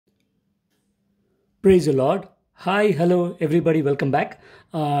Praise the Lord. Hi, hello, everybody. Welcome back.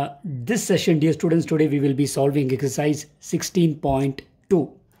 This session, dear students, today we will be solving exercise 16.2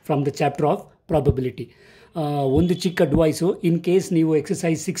 from the chapter of probability. ಒಂದು ಚಿಕ್ಕ advice in case ನೀವು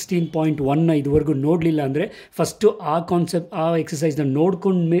exercise 16.1 ಇದುವರೆಗೂ ನೋಡಲಿಲ್ಲ ಅಂದರೆ first ಆ ಎಕ್ಸಸೈಸ್ನ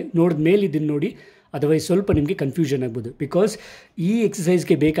ನೋಡಿದ ಮೇಲೆ ಇದನ್ನು ನೋಡಿ, ಅದರ್ವೈಸ್ ಸ್ವಲ್ಪ ನಿಮಗೆ ಕನ್ಫ್ಯೂಷನ್ ಆಗ್ಬೋದು. ಬಿಕಾಸ್ ಈ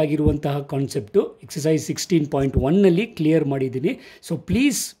ಎಕ್ಸಸೈಸ್ಗೆ ಬೇಕಾಗಿರುವಂತಹ ಕಾನ್ಸೆಪ್ಟು ಎಕ್ಸಸೈಸ್ 16.1ನಲ್ಲಿ ಕ್ಲಿಯರ್ ಮಾಡಿದ್ದೀನಿ. So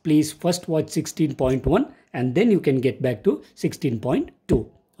please first watch 16.1 and then you can get back to 16.2.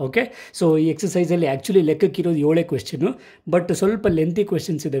 Okay, so ಈ ಎಕ್ಸಸೈಸಲ್ಲಿ ಆ್ಯಕ್ಚುಲಿ ಲೆಕ್ಕಕ್ಕಿರೋದು 7 ಕ್ವೆಶ್ಚನು, ಬಟ್ ಸ್ವಲ್ಪ ಲೆಂತಿ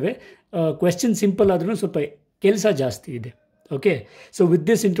ಕ್ವೆಶ್ಚನ್ಸ್ ಇದ್ದಾವೆ. ಕ್ವೆಶ್ಚನ್ ಸಿಂಪಲ್ ಆದ್ರೂ ಸ್ವಲ್ಪ ಕೆಲಸ ಜಾಸ್ತಿ ಇದೆ. Okay, so with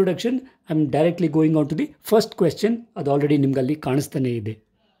this introduction I am directly going on to the first question. ಅದು already ನಿಮ್ಗೆ ಅಲ್ಲಿ ಕಾಣಿಸ್ತಾನೆ ಇದೆ.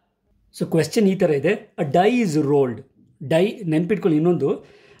 ಸೊ ಕ್ವೆಶ್ಚನ್ ಈ ಥರ ಇದೆ. ಅ ಡೈ ಈಸ್ ರೋಲ್ಡ್. ಡೈ ನೆನ್ಪಿಟ್ಕೊಳ್ಳಿ, ಇನ್ನೊಂದು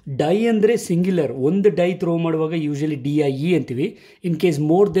ಡೈ ಅಂದರೆ ಸಿಂಗ್ಯುಲರ್. ಒಂದು ಡೈ ಥ್ರೋ ಮಾಡುವಾಗ ಯೂಶಲಿ DIE ಅಂತೀವಿ. In case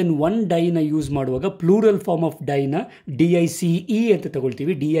more than one ಡೈನ use ಮಾಡುವಾಗ ಪ್ಲೂರಲ್ ಫಾರ್ಮ್ ಆಫ್ ಡೈನ DICE ಅಂತ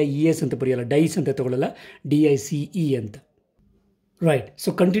ತಗೊಳ್ತೀವಿ. DIES ಅಂತ ಬರೆಯಲ್ಲ, ಡೈಸ್ ಅಂತ ತಗೊಳ್ಳಲ್ಲ, DICE ಅಂತ. Right,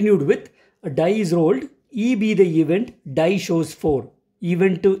 so continued with dye is rolled. E be the event, dye shows 4.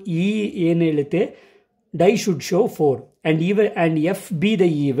 Event E ಏನು ಹೇಳುತ್ತೆ, dye should show 4. And F be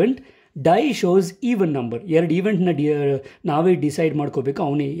the event, dye shows even number. ಎರಡು ಈವೆಂಟ್ನ ನಾವೇ ಡಿಸೈಡ್ ಮಾಡ್ಕೋಬೇಕು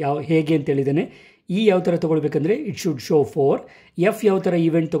ಅವನು ಹೇಗೆ ಅಂತ ಹೇಳಿದ್ದಾನೆ. ಯಾವ ಥರ ತೊಗೊಳ್ಬೇಕಂದ್ರೆ ಇಟ್ ಶುಡ್ ಶೋ 4. F ಯಾವ ಥರ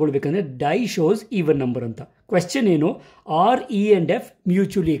event ತೊಗೊಳ್ಬೇಕಂದ್ರೆ dye shows even number ಅಂತ. ಕ್ವೆಶ್ಚನ್ ಏನು, R E and F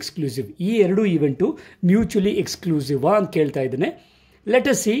mutually exclusive. ಈ ಎರಡು ಈವೆಂಟು ಮ್ಯೂಚುಲಿ ಎಕ್ಸ್ಕ್ಲೂಸಿವಾ ಅಂತ ಕೇಳ್ತಾ ಇದ್ದಾನೆ.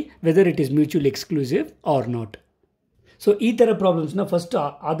 Let us see whether it is mutually exclusive R not. So ಈ ಥರ ಪ್ರಾಬ್ಲಮ್ಸ್ನ ಫಸ್ಟ್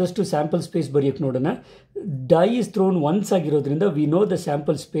ಆದಷ್ಟು ಸ್ಯಾಂಪಲ್ ಸ್ಪೇಸ್ ಬರೆಯೋಕ್ಕೆ ನೋಡೋಣ. ಡೈ ಇಸ್ ಥ್ರೋನ್ ಒನ್ಸ್ ಆಗಿರೋದ್ರಿಂದ we know the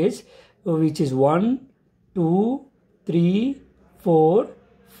sample space which is 1, 2, 3, 4,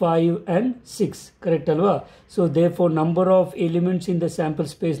 5 and 6. Correct ಅಲ್ವಾ? So therefore number of elements in the sample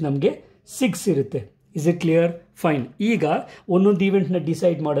space ನಮಗೆ 6 ಇರುತ್ತೆ. Is it clear? Fine. ಈಗ ಒಂದೊಂದು ಈವೆಂಟ್ನ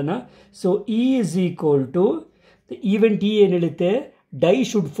ಡಿಸೈಡ್ ಮಾಡೋಣ. So E is equal to event E ಏನು ಹೇಳುತ್ತೆ, dye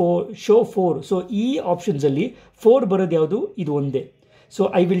should show 4. So ಈ ಆಪ್ಷನ್ಸಲ್ಲಿ 4 ಬರೋದು ಯಾವುದು? ಇದು ಒಂದೇ. So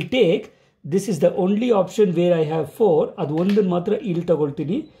I will take this is the only option where I have 4. ಅದು ಒಂದನ್ನು ಮಾತ್ರ ಇಲ್ಲಿ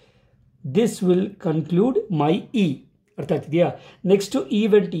ತಗೊಳ್ತೀನಿ. This will conclude my E. ಅರ್ಥ ಆಗ್ತಿದೆಯಾ? ನೆಕ್ಸ್ಟು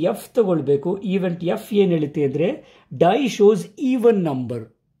ಈವೆಂಟ್ F ತಗೊಳ್ಬೇಕು. ಈವೆಂಟ್ F ಏನು ಹೇಳುತ್ತೆ ಅಂದರೆ dye shows even number.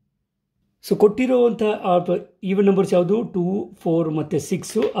 So ಕೊಟ್ಟಿರೋವಂಥ even numbers ಯಾವುದು? 2, 4 ಮತ್ತು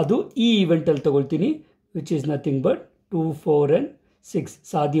 6. ಅದು ಈ ಈವೆಂಟಲ್ಲಿ ತಗೊಳ್ತೀನಿ, which is nothing but 2, 4 and 6.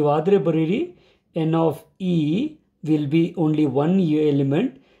 ಸಾಧ್ಯವಾದರೆ ಬರೀರಿ N of E will be only 1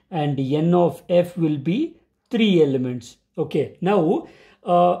 element and N of F will be 3 elements. Okay, ನಾವು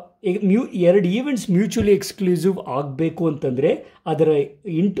ಎರಡು ಈವೆಂಟ್ಸ್ ಮ್ಯೂಚುಲಿ ಎಕ್ಸ್ಕ್ಲೂಸಿವ್ ಆಗಬೇಕು ಅಂತಂದರೆ ಅದರ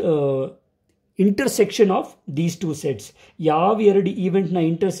intersection of these two sets. ಯಾವ ಎರಡು ಈವೆಂಟ್ನ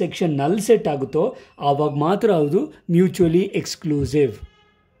ಇಂಟರ್ಸೆಕ್ಷನ್ ನಲ್ ಸೆಟ್ ಆಗುತ್ತೋ ಆವಾಗ ಮಾತ್ರ ಅದು mutually exclusive.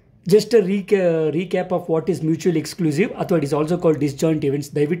 Just recap of what is mutually exclusive ಅಥವಾ it is also called disjoint events.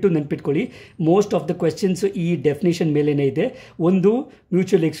 ದಯವಿಟ್ಟು ನೆನ್ಪಿಟ್ಕೊಳ್ಳಿ, ಮೋಸ್ಟ್ ಆಫ್ ದ ಕ್ವೆಶ್ಚನ್ಸ್ ಈ ಡೆಫಿನೇಷನ್ ಮೇಲೇ ಇದೆ. ಒಂದು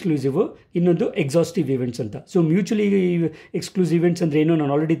ಮ್ಯೂಚುವಲಿ ಎಕ್ಸ್ಕ್ಲೂಸಿವ್, ಇನ್ನೊಂದು ಎಕ್ಸಾಸ್ಟಿವ್ ಇವೆಂಟ್ಸ್ ಅಂತ. ಸೊ ಮ್ಯೂಚುವಲಿ ಎಕ್ಸ್ಕ್ಲೂಸಿವ್ ಇವೆಂಟ್ಸ್ ಅಂದರೆ ಏನು,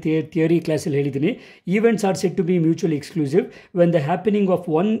 ನಾನು ಆಲ್ರೆಡಿ ಥಿಯರಿ ಕ್ಲಾಸಲ್ಲಿ ಹೇಳಿದ್ದೀನಿ. Events are set to B mutually exclusive when the happening of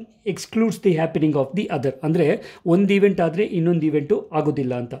one excludes the happening of the other. ಅಂದರೆ ಒಂದು ಈವೆಂಟ್ ಆದರೆ ಇನ್ನೊಂದು ಈವೆಂಟು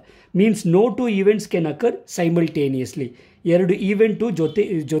ಆಗೋದಿಲ್ಲ ಅಂತ. Means no to events can occur simultaneously. ಎರಡು ಈವೆಂಟು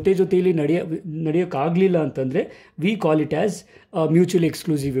ಜೊತೆಯಲ್ಲಿ ನಡೆಯೋಕ್ಕಾಗಲಿಲ್ಲ ಅಂತಂದರೆ we call it as mutually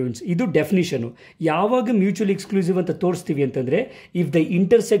exclusive events. ಇದು ಡೆಫಿನಿಷನು. ಯಾವಾಗ ಮ್ಯೂಚುವಲಿ ಎಕ್ಸ್ಕ್ಲೂಸಿವ್ ಅಂತ ತೋರಿಸ್ತೀವಿ ಅಂತಂದರೆ if the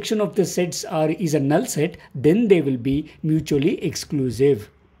intersection of the sets is a ನಲ್ set, then they will be mutually exclusive.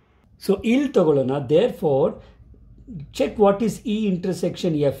 So ಇಲ್ಲಿ ತಗೊಳ್ಳೋಣ. There for check what is E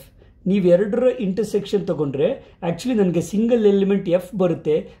intersection F. ನೀವು ಎರಡರ ಇಂಟರ್ಸೆಕ್ಷನ್ ತೊಗೊಂಡ್ರೆ ಆ್ಯಕ್ಚುಲಿ ನನಗೆ ಸಿಂಗಲ್ ಎಲಿಮೆಂಟ್ F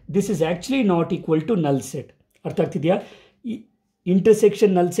ಬರುತ್ತೆ. This is actually not equal to ನಲ್ set. ಅರ್ಥ ಆಗ್ತಿದೆಯಾ?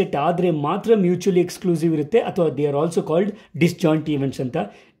 ಇಂಟರ್ಸೆಕ್ಷನ್ ನಲ್ ಸೆಟ್ ಆದರೆ ಮಾತ್ರ ಮ್ಯೂಚುವಲಿ ಎಕ್ಸ್ಕ್ಲೂಸಿವ್ ಇರುತ್ತೆ, ಅಥವಾ they are also called disjoint events ಅಂತ.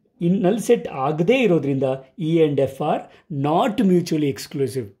 ನಲ್ ಸೆಟ್ ಆಗದೇ ಇರೋದ್ರಿಂದ E and F R not mutually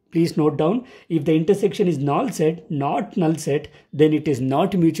exclusive. Please note down, if the intersection is not ನಲ್ set then it is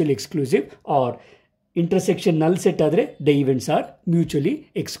not mutually exclusive. R intersection ನಲ್ set ಆದರೆ the events R mutually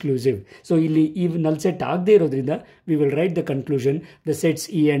exclusive. So ಇಲ್ಲಿ ಈ ನಲ್ set ಆಗದೇ ಇರೋದ್ರಿಂದ we will write the conclusion the sets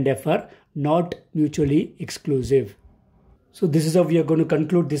E and F R not mutually exclusive. So this is how we are going to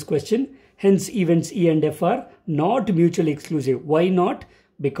conclude this question. Hence events E and F are not mutually exclusive. Why not?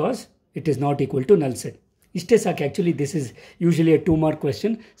 Because it is not equal to null set. Ishte saak. Actually this is usually a 2-mark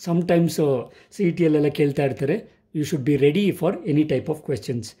question. Sometimes CETL alla kelta irtare. You should be ready for any type of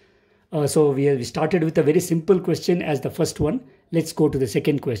questions. So we started with a very simple question as the first one. Let's go to the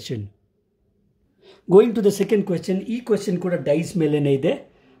second question. Going to the second question, ee question kuda dice melene ide.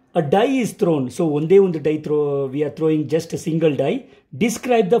 A die is thrown. So ಒಂದೇ ಒಂದು dye we are throwing just a single die.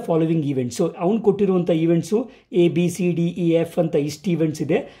 Describe the following events. So ಅವನು ಕೊಟ್ಟಿರುವಂಥ events ABCDEF ಅಂತ ಇಷ್ಟು events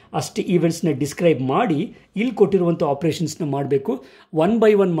ಇದೆ, ಅಷ್ಟು ಈವೆಂಟ್ಸ್ನ describe ಮಾಡಿ ಇಲ್ಲಿ ಕೊಟ್ಟಿರುವಂಥ ಆಪ್ರೇಷನ್ಸ್ನ ಮಾಡಬೇಕು. ಒನ್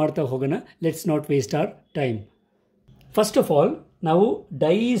ಬೈ ಒನ್ ಮಾಡ್ತಾ ಹೋಗೋಣ. Let's not waste R time. First of all ನಾವು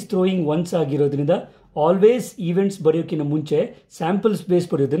ಡೈ ಈಸ್ ಥ್ರೋಯಿಂಗ್ ಒನ್ಸ್ ಆಗಿರೋದ್ರಿಂದ ಆಲ್ವೇಸ್ ಈವೆಂಟ್ಸ್ ಬರೆಯೋಕ್ಕಿಂತ ಮುಂಚೆ ಸ್ಯಾಂಪಲ್ ಸ್ಪೇಸ್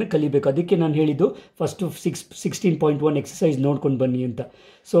ಬರೆಯೋದನ್ನು ಕಲಿಬೇಕು. ಅದಕ್ಕೆ ನಾನು ಹೇಳಿದ್ದು ಫಸ್ಟು 16.1 ಎಕ್ಸಸೈಸ್ ನೋಡ್ಕೊಂಡು ಬನ್ನಿ ಅಂತ.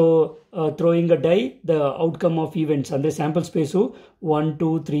 So throwing a dye, the outcome of events ಅಂದರೆ ಸ್ಯಾಂಪಲ್ ಸ್ಪೇಸು 1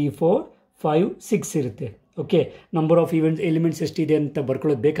 2 3 4 5 6 ಇರುತ್ತೆ. Okay, number of events elements ಎಷ್ಟಿದೆ ಅಂತ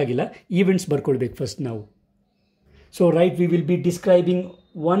ಬರ್ಕೊಳ್ಳೋದು ಬೇಕಾಗಿಲ್ಲ, ಈವೆಂಟ್ಸ್ ಬರ್ಕೊಳ್ಬೇಕು ಫಸ್ಟ್ ನಾವು. So right, we will be describing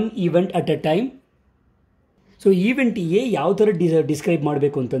one event at a time. So event ಯಾವ ಥರ ಡಿಸ್ಕ್ರೈಬ್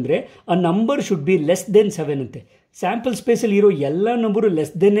ಮಾಡಬೇಕು ಅಂತಂದರೆ ಆ number should be less than 7 ಅಂತೆ. ಸ್ಯಾಂಪಲ್ ಸ್ಪೇಸಲ್ಲಿ ಇರೋ ಎಲ್ಲ ನಂಬರು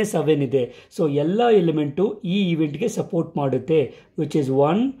ಲೆಸ್ ದೆನ್ನೇ 7 ಇದೆ. ಸೊ ಎಲ್ಲ ಎಲಿಮೆಂಟು ಈ ಈವೆಂಟ್ಗೆ ಸಪೋರ್ಟ್ ಮಾಡುತ್ತೆ, ವಿಚ್ ಇಸ್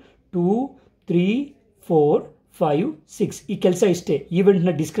 1 2 3 4 5 6. ಈ ಕೆಲಸ ಇಷ್ಟೇ.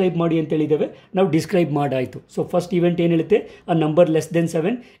 ಈವೆಂಟ್ನ ಡಿಸ್ಕ್ರೈಬ್ ಮಾಡಿ ಅಂತ ಹೇಳಿದ್ದೇವೆ, ನಾವು ಡಿಸ್ಕ್ರೈಬ್ ಮಾಡಾಯಿತು. ಸೊ ಫಸ್ಟ್ ಈವೆಂಟ್ ಏನು ಹೇಳುತ್ತೆ, ಆ ನಂಬರ್ ಲೆಸ್ ದೆನ್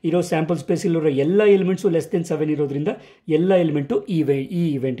 7 ಇರೋ ಸ್ಯಾಂಪಲ್ ಸ್ಪೇಸಲ್ಲಿರೋ ಎಲ್ಲ ಎಲಿಮೆಂಟ್ಸು ಲೆಸ್ ದೆನ್ 7 ಇರೋದ್ರಿಂದ ಎಲ್ಲ ಎಲಿಮೆಂಟು ಈ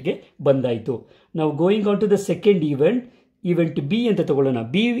ಈವೆಂಟ್ಗೆ ಬಂದಾಯಿತು. ನಾವು going on to the second event B ಅಂತ ತಗೊಳ್ಳೋಣ.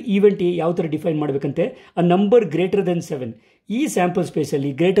 ಬಿ ಈವೆಂಟ್ ಯಾವ ಥರ ಡಿಫೈನ್ ಮಾಡಬೇಕಂತೆ, ಆ ನಂಬರ್ ಗ್ರೇಟರ್ ದೆನ್ 7. ಈ ಸ್ಯಾಂಪಲ್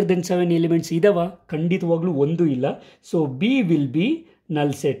ಸ್ಪೇಸಲ್ಲಿ ಗ್ರೇಟರ್ ದೆನ್ 7 ಎಲಿಮೆಂಟ್ಸ್ ಇದಾವ? ಖಂಡಿತವಾಗ್ಲೂ ಒಂದು ಇಲ್ಲ. So B will be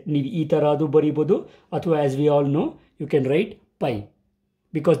null set. ನೀವು ಈ ಥರ ಅದು ಬರೀಬೋದು, ಅಥವಾ as we all know you can write pi,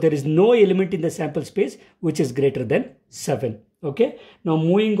 because there is no element in the sample space which is greater than 7. Okay, now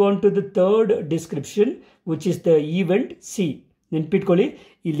moving on to the third description, which is the event C. ನೆನ್ಪಿಟ್ಕೊಳ್ಳಿ,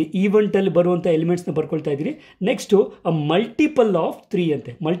 ಇಲ್ಲಿ event ಅಲ್ಲಿ ಬರುವಂಥ ಎಲಿಮೆಂಟ್ಸ್ನ ಬರ್ಕೊಳ್ತಾ ಇದ್ದೀರಿ. Next a multiple of 3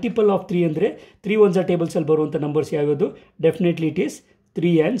 ಅಂತೆ. Multiple of 3 ಅಂದರೆ 3 ones ಟೇಬಲ್ಸಲ್ಲಿ ಬರುವಂಥ numbers ಯಾವ್ಯಾವುದು? Definitely it is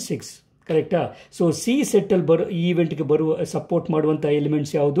 3 and 6. ಕರೆಕ್ಟಾ? ಸೊ ಸಿ ಸೆಟ್ಟಲ್ಲಿ ಈ ಈವೆಂಟ್ಗೆ ಸಪೋರ್ಟ್ ಮಾಡುವಂಥ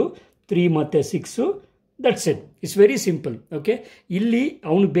ಎಲಿಮೆಂಟ್ಸ್ ಯಾವುದು? 3 ಮತ್ತು 6. That's it. It's very simple. Okay, ಇಲ್ಲಿ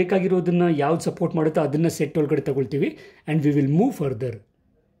ಅವ್ನಿಗೆ ಬೇಕಾಗಿರೋದನ್ನು ಯಾವ್ದು ಸಪೋರ್ಟ್ ಮಾಡುತ್ತೋ ಅದನ್ನು ಸೆಟ್ ಒಳಗಡೆ ತಗೊಳ್ತೀವಿ and we will move further.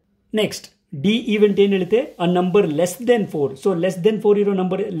 Next D event ಏನು ಹೇಳುತ್ತೆ, ಆ number less than 4. So less than 4 ಇರೋ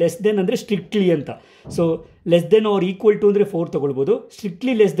ನಂಬರ್, ಲೆಸ್ ದೆನ್ ಅಂದರೆ ಸ್ಟ್ರಿಕ್ಟ್ಲಿ ಅಂತ. So less than R equal to ಅಂದರೆ 4 ತಗೊಳ್ಬೋದು.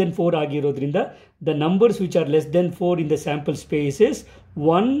 ಸ್ಟ್ರಿಕ್ಟ್ಲಿ ಲೆಸ್ ದೆನ್ 4 ಆಗಿರೋದ್ರಿಂದ the numbers which are less than 4 in the sample spaces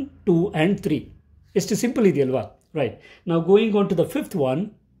 1 2 and 3. ಎಷ್ಟು ಸಿಂಪಲ್ ಇದೆಯಲ್ವಾ? Right, ನಾವು going on to the fifth one.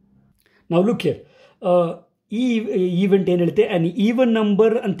 ನಾವು look here, ಈ event ಏನು ಹೇಳುತ್ತೆ, ಆ್ಯನ್ ಈವನ್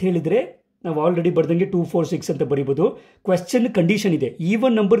ನಂಬರ್ ಅಂತ ಹೇಳಿದರೆ ನಾವು ಆಲ್ರೆಡಿ ಬರ್ದಂಗೆ 2 4 6 ಅಂತ ಬರೀಬೋದು. ಕ್ವೆಶ್ಚನ್ ಕಂಡೀಷನ್ ಇದೆ,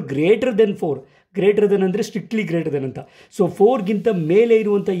 even number greater than 4. Greater than ಅಂದರೆ ಸ್ಟ್ರಿಕ್ಟ್ಲಿ ಗ್ರೇಟರ್ ದೆನ್ ಅಂತ. ಸೊ 4ಗಿಂತ ಮೇಲೆ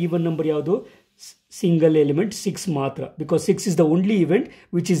ಇರುವಂಥ ಈವನ್ ನಂಬರ್ ಯಾವುದು? ಸಿಂಗಲ್ ಎಲಿಮೆಂಟ್ 6 ಮಾತ್ರ, because 6 is the only event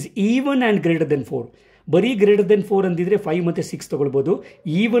which is even and greater than 4. ಬರೀ ಗ್ರೇಟರ್ ದೆನ್ 4 ಅಂದಿದ್ರೆ 5 ಮತ್ತು 6 ತಗೊಳ್ಬೋದು.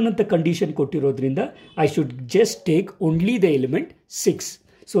 ಈವನ್ ಅಂತ condition ಕೊಟ್ಟಿರೋದ್ರಿಂದ I should just take only the element 6.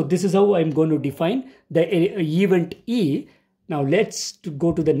 So this is how I am gonna to define the event E. Now let's go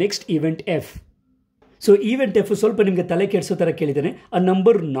to the next event F. So event F ಸ್ವಲ್ಪ ನಿಮಗೆ ತಲೆ ಕೆಡಿಸೋ ಥರ ಕೇಳಿದ್ದಾನೆ. ಆ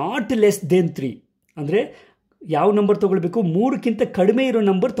number not less than 3 ಅಂದರೆ ಯಾವ number ತೊಗೊಳ್ಬೇಕು? 3ಕ್ಕಿಂತ ಕಡಿಮೆ ಇರೋ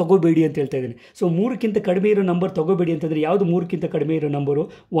ನಂಬರ್ ತೊಗೋಬೇಡಿ ಅಂತ ಹೇಳ್ತಾ ಇದ್ದೀನಿ. ಸೊ 3ಕ್ಕಿಂತ ಕಡಿಮೆ ಇರೋ ನಂಬರ್ ತೊಗೋಬೇಡಿ ಅಂತಂದರೆ ಯಾವುದು 3ಕ್ಕಿಂತ ಕಡಿಮೆ ಇರೋ ನಂಬರು?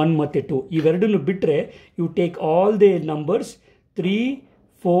 1 ಮತ್ತು 2. ಇವೆರಡನ್ನು ಬಿಟ್ಟರೆ you take all the numbers 3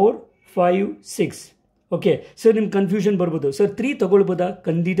 4 5 6. Okay, sir ನಿಮ್ಗೆ ಕನ್ಫ್ಯೂಷನ್ ಬರ್ಬೋದು, ಸರ್ 3 ತೊಗೊಳ್ಬೋದಾ?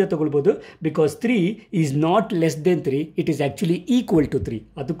 ಖಂಡಿತ ತೊಗೊಳ್ಬೋದು, because 3 is not less than 3, it is actually equal to 3.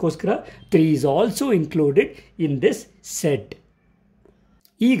 ಅದಕ್ಕೋಸ್ಕರ 3 is also included in this set.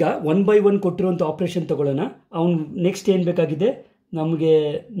 ಈಗ 1 by 1 ಕೊಟ್ಟಿರುವಂಥ ಆಪ್ರೇಷನ್ ತೊಗೊಳ್ಳೋಣ. ಅವ್ನು ನೆಕ್ಸ್ಟ್ ಏನು ಬೇಕಾಗಿದೆ ನಮಗೆ?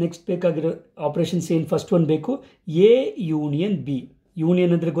 ನೆಕ್ಸ್ಟ್ ಬೇಕಾಗಿರೋ ಆಪ್ರೇಷನ್ಸ್ ಏನು? ಫಸ್ಟ್ ಒನ್ ಬೇಕು, ಎ ಯೂನಿಯನ್ ಬಿ.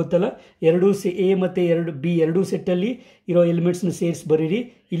 ಯೂನಿಯನ್ ಅಂದರೆ ಗೊತ್ತಲ್ಲ, ಎ ಮತ್ತು ಬಿ ಎರಡೂ ಸೆಟ್ಟಲ್ಲಿ ಇರೋ ಎಲಿಮೆಂಟ್ಸ್ನ ಸೇರಿಸಿ ಬರೀರಿ.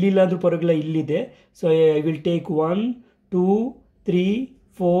 ಇಲ್ಲಿಲ್ಲ ಅಂದ್ರೂ ಪರವಾಗಿಲ್ಲ, ಇಲ್ಲಿದೆ. So I will take 1 2 3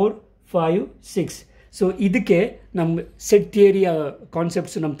 4 5 6. So ಇದಕ್ಕೆ ನಮ್ಮ ಸೆಟ್ ಥಿಯರಿಯ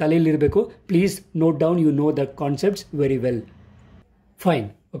ಕಾನ್ಸೆಪ್ಟ್ಸ್ ನಮ್ಮ ತಲೆಯಲ್ಲಿರಬೇಕು. Please note down, you know the concepts very well. Fine.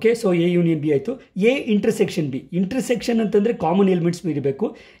 Okay, so A union B ಆಯಿತು. A intersection B. ಇಂಟರ್ಸೆಕ್ಷನ್ ಅಂತಂದರೆ ಕಾಮನ್ ಎಲಿಮೆಂಟ್ಸ್ ಇರಬೇಕು.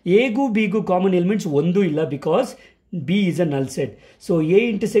 ಎಗೂ ಬಿಗೂ ಕಾಮನ್ ಎಲಿಮೆಂಟ್ಸ್ ಒಂದೂ ಇಲ್ಲ, because B is a null set. So A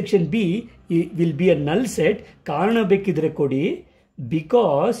intersection B will be a null set. ಕಾರಣ ಬೇಕಿದ್ರೆ ಕೊಡಿ,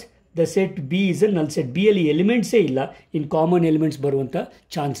 because the set B is a null set. B ಅಲ್ಲಿ ಎಲಿಮೆಂಟ್ಸೇ ಇಲ್ಲ, in common elements ಬರುವಂಥ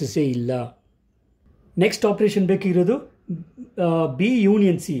ಚಾನ್ಸಸ್ಸೇ ಇಲ್ಲ. Next operation ಬೇಕಿರೋದು B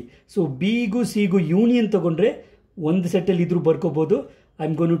union C. So ಬಿಗೂ ಸಿಗೂ union ತಗೊಂಡ್ರೆ ಒಂದು ಸೆಟ್ಟಲ್ಲಿ ಇದ್ರೂ ಬರ್ಕೋಬೋದು. I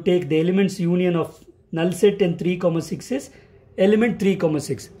am gonna to take the elements union of ನಲ್ ಸೆಟ್ ಅಂಡ್ 3, 6 ಎಲಿಮೆಂಟ್ 3,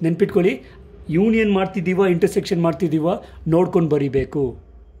 6. ನೆನ್ಪಿಟ್ಕೊಳ್ಳಿ, union ಮಾಡ್ತಿದ್ದೀವ intersection ಮಾಡ್ತಿದ್ದೀವ ನೋಡ್ಕೊಂಡು ಬರೀಬೇಕು.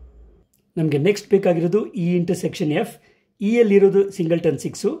 ನಮಗೆ ನೆಕ್ಸ್ಟ್ ಬೇಕಾಗಿರೋದು ಈ intersection F. E ಅಲ್ಲಿರೋದು singleton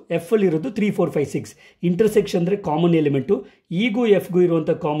 6, F ಅಲ್ಲಿರೋದು 3 4 5 6. Intersection ಅಂದರೆ ಕಾಮನ್ ಎಲಿಮೆಂಟು, ಇಗೂ ಎಫ್ಗೂ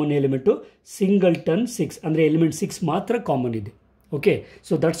ಇರುವಂಥ ಕಾಮನ್ ಎಲಿಮೆಂಟು ಸಿಂಗಲ್ಟನ್ 6, ಅಂದರೆ ಎಲಿಮೆಂಟ್ 6 ಮಾತ್ರ ಕಾಮನ್ ಇದೆ. Okay,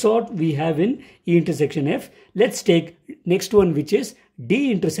 so that's what we have in E intersection F. Let's take next one which is D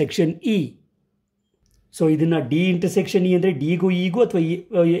intersection E. So ಇದನ್ನು D intersection E ಅಂದರೆ ಡಿಗೂ ಇಗೂ ಅಥವಾ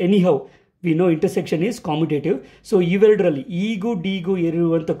anyhow we know intersection is ಕಾಮ್ಯುಟೇಟಿವ್. So ಇವೆರಡರಲ್ಲಿ ಇಗೂ ಡಿಗೂ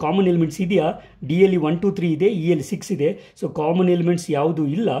ಇರುವಂಥ common elements ಇದೆಯಾ? D ಯಲ್ಲಿ 1 2 3 ಇದೆ, E ಯಲ್ಲಿ 6 ಇದೆ. So common elements ಯಾವುದೂ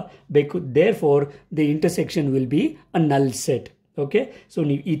ಇಲ್ಲ ಬೇಕು. There for the intersection will be a ನಲ್ ಸೆಟ್. ಓಕೆ, ಸೊ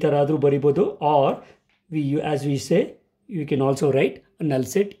ನೀವು ಈ ಥರ ಆದರೂ ಬರಿಬೋದು, R as we say you can also write a ನಲ್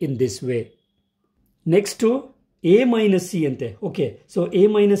set in this way. Next A minus C ಅಂತೆ. Okay, so A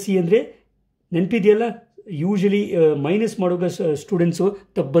minus C ಅಂದರೆ ನೆನಪಿದೆಯಲ್ಲ, usually minus ಮಾಡುವಾಗ ಸ್ಟೂಡೆಂಟ್ಸು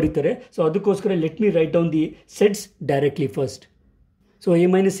ತಪ್ಪು ಬರೀತಾರೆ. ಸೊ ಅದಕ್ಕೋಸ್ಕರ let me write down the sets directly first. So A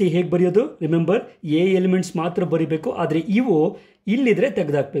minus C ಹೇಗೆ ಬರೆಯೋದು? Remember, A elements ಮಾತ್ರ ಬರೀಬೇಕು, ಆದರೆ ಇವು ಇಲ್ಲಿದ್ರೆ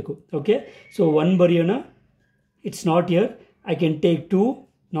ತೆಗೆದಾಕಬೇಕು. ಓಕೆ, ಸೊ 1 ಬರೆಯೋಣ. It's not here. I can take 2,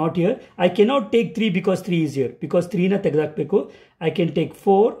 not here. I cannot take 3 because 3 is here, because 3ನ ತೆಗೆದಾಕಬೇಕು. I can take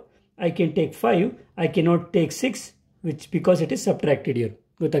 4, I can take 5, I cannot take 6 which because it is subtracted here.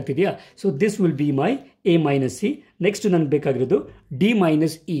 ಗೊತ್ತಾಗ್ತಿದೆಯಾ? So this will be my A minus C. Next ನನಗೆ ಬೇಕಾಗಿರೋದು D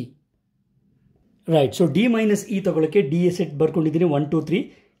minus E. Right, so D minus E ತಗೊಳ್ಳೋಕ್ಕೆ D A set ಬರ್ಕೊಂಡಿದ್ದೀನಿ 1 2 3,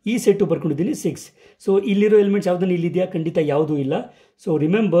 ಈ set ಬರ್ಕೊಂಡಿದ್ದೀನಿ 6. So ಇಲ್ಲಿರೋ elements ಯಾವುದನ್ನು ಇಲ್ಲಿದೆಯಾ? ಖಂಡಿತ ಯಾವುದೂ ಇಲ್ಲ. So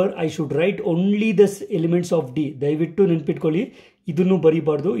remember, I should write only Dus elements of D. ದಯವಿಟ್ಟು ನೆನ್ಪಿಟ್ಕೊಳ್ಳಿ, ಇದನ್ನು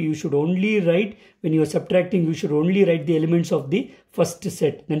ಬರೀಬಾರ್ದು. You should only right when you are subtracting, you should only right the elements of the first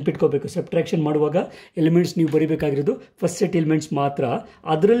set. ನೆನ್ಪಿಟ್ಕೋಬೇಕು, subtraction ಮಾಡುವಾಗ elements ನೀವು ಬರೀಬೇಕಾಗಿರೋದು first set elements ಮಾತ್ರ.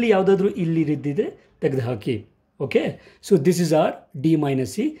 ಅದರಲ್ಲಿ ಯಾವುದಾದ್ರೂ ಇಲ್ಲಿರಿದ್ದಿದ್ರೆ ತೆಗೆದು ಹಾಕಿ. Okay, so this is R D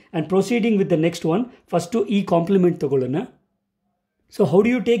minus C. And proceeding with the next one, first ಈ compliment ತಗೊಳ್ಳೋಣ. So how do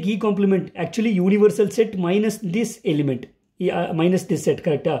you take ಈ compliment? Actually universal set minus this element, minus this set,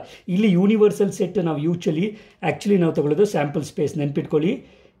 ಕರೆಕ್ಟಾ? ಇಲ್ಲಿ universal set ನಾವು actually ನಾವು ತಗೊಳ್ಳೋದು sample space. ನೆನ್ಪಿಟ್ಕೊಳ್ಳಿ,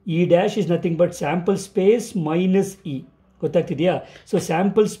 E dash is nothing but sample space minus E. ಗೊತ್ತಾಗ್ತಿದೆಯಾ? So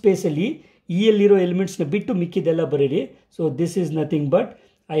sample ಸ್ಪೇಸಲ್ಲಿ E ಯಲ್ಲಿರೋ ಎಲಿಮೆಂಟ್ಸ್ನ ಬಿಟ್ಟು ಮಿಕ್ಕಿದೆಲ್ಲ ಬರೀರಿ. So this is nothing but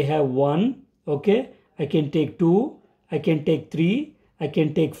I have 1, okay, I can take 2, I can take 3, I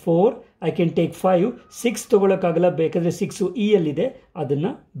can take 4, I can take 5. 6 ತೊಗೊಳಕ್ಕಾಗಲ್ಲ, ಬೇಕಾದರೆ 6 E ಯಲ್ಲಿದೆ,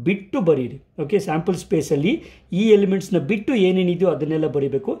 ಅದನ್ನು ಬಿಟ್ಟು ಬರೀರಿ. Okay, sample ಸ್ಪೇಸಲ್ಲಿ ಈ ಎಲಿಮೆಂಟ್ಸ್ನ ಬಿಟ್ಟು ಏನೇನಿದೆಯೋ ಅದನ್ನೆಲ್ಲ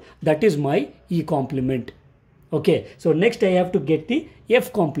ಬರೀಬೇಕು. That is my E compliment. Okay, so next I have to get the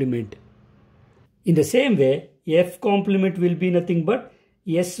F compliment. In the same way, F compliment will be nothing but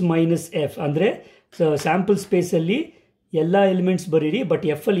S minus F. ಅಂದರೆ sample ಸ್ಪೇಸಲ್ಲಿ ಎಲ್ಲ elements ಬರೀರಿ, but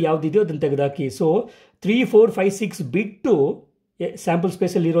F ಅಲ್ಲಿ ಯಾವುದಿದೆಯೋ ಅದನ್ನು ತೆಗೆದಾಕಿ. So 3 4 5 6 ಬಿಟ್ಟು sample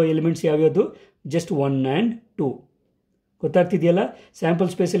ಸ್ಪೇಸಲ್ಲಿರೋ elements ಯಾವ್ಯಾವುದು? Just 1 and 2. ಗೊತ್ತಾಗ್ತಿದೆಯಲ್ಲ? Sample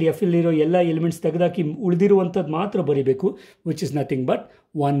ಸ್ಪೇಸಲ್ಲಿ F ಅಲ್ಲಿರೋ ಎಲ್ಲ elements ತೆಗೆದಾಕಿ ಉಳಿದಿರುವಂಥದ್ದು ಮಾತ್ರ ಬರೀಬೇಕು, which is nothing but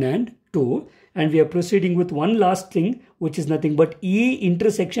 1 and 2. And we are proceeding with one last thing which is nothing but E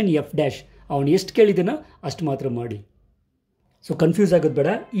intersection F dash. ಅವನು ಎಷ್ಟು ಕೇಳಿದನೋ ಅಷ್ಟು ಮಾತ್ರ ಮಾಡಿ. ಸೊ ಕನ್ಫ್ಯೂಸ್ ಆಗೋದು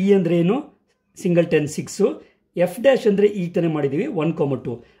ಬೇಡ. ಇ ಅಂದರೆ ಏನು? ಸಿಂಗಲ್ಟನ್ 6. ಎಫ್ ಡ್ಯಾಶ್ ಅಂದರೆ ಈಗ ತಾನೇ ಮಾಡಿದ್ದೀವಿ 1,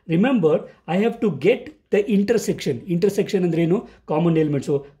 2. Remember, I have to get the intersection. Intersection ಅಂದರೆ ಏನು? Common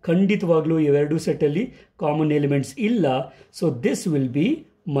elements. ಖಂಡಿತವಾಗ್ಲೂ ಇವೆರಡು ಸೆಟ್ಟಲ್ಲಿ ಕಾಮನ್ ಎಲಿಮೆಂಟ್ಸ್ ಇಲ್ಲ. So this will be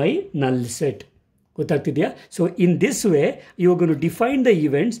my ನಲ್ set. ಗೊತ್ತಾಗ್ತಿದೆಯಾ? So in this way you are gonna to define the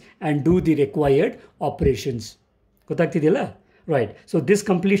events and do the required operations. ಗೊತ್ತಾಗ್ತಿದೆಯಲ್ಲ? Right. So this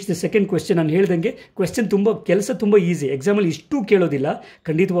completes the second question. ನಾನು ಹೇಳ್ದಂಗೆ question ಕೆಲಸ ತುಂಬ easy. ಎಕ್ಸಾಮಲ್ಲಿ ಇಷ್ಟು ಕೇಳೋದಿಲ್ಲ,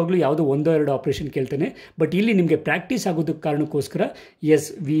 ಖಂಡಿತವಾಗ್ಲೂ ಯಾವುದೋ 1-2 ಆಪರೇಷನ್ ಕೇಳ್ತಾನೆ. ಬಟ್ ಇಲ್ಲಿ ನಿಮಗೆ ಪ್ರಾಕ್ಟೀಸ್ ಆಗೋದಕ್ಕೆ ಕಾರಣಕ್ಕೋಸ್ಕರ S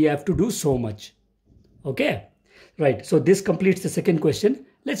we have to do so much. Okay, right. So this completes the second question.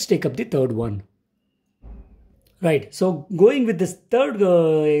 Let's take up the third one. Right, so going with this third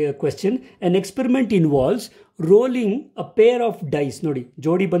question, an experiment involves rolling a pair of dice. ನೋಡಿ,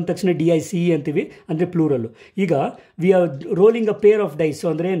 ಜೋಡಿ ಬಂದ ತಕ್ಷಣ DICE ಅಂತೀವಿ, ಅಂದರೆ ಪ್ಲೂರಲ್ಲು. ಈಗ we are rolling a pair of dies.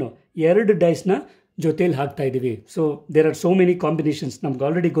 ಅಂದರೆ ಏನು? 2 ಡೈಸ್ನ ಜೊತೆಯಲ್ಲಿ ಹಾಕ್ತಾ ಇದ್ದೀವಿ. So there are so many combinations. ನಮ್ಗೆ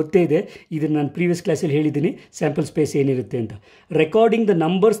ಆಲ್ರೆಡಿ ಗೊತ್ತೇ ಇದೆ, ಇದನ್ನು ನಾನು ಪ್ರೀವಿಯಸ್ ಕ್ಲಾಸಲ್ಲಿ ಹೇಳಿದ್ದೀನಿ ಸ್ಯಾಂಪಲ್ ಸ್ಪೇಸ್ ಏನಿರುತ್ತೆ ಅಂತ. Recording the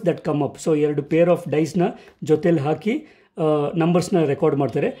numbers that come up. So 2 pair of ಡೈಸ್ನ ಜೊತೆಯಲ್ಲಿ ಹಾಕಿ ನಂಬರ್ಸ್ನ ರೆಕಾರ್ಡ್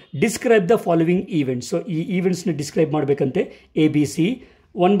ಮಾಡ್ತಾರೆ. Describe the following events. So ಈ ಈವೆಂಟ್ಸ್ನ ಡಿಸ್ಕ್ರೈಬ್ ಮಾಡಬೇಕಂತೆ. ABC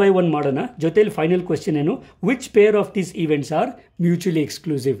 1 by 1 ಮಾಡೋಣ. ಜೊತೆಲಿ ಫೈನಲ್ ಕ್ವೆಶ್ಚನ್ ಏನು? Which pair of these events R mutually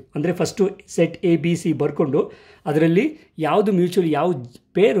exclusive. ಅಂದರೆ ಫಸ್ಟು ಸೆಟ್ ABC ಬರ್ಕೊಂಡು ಅದರಲ್ಲಿ ಯಾವುದು ಯಾವ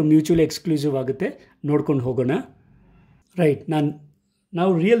ಪೇರು ಮ್ಯೂಚುವಲಿ ಎಕ್ಸ್ಕ್ಲೂಸಿವ್ ಆಗುತ್ತೆ ನೋಡ್ಕೊಂಡು ಹೋಗೋಣ. ರೈಟ್,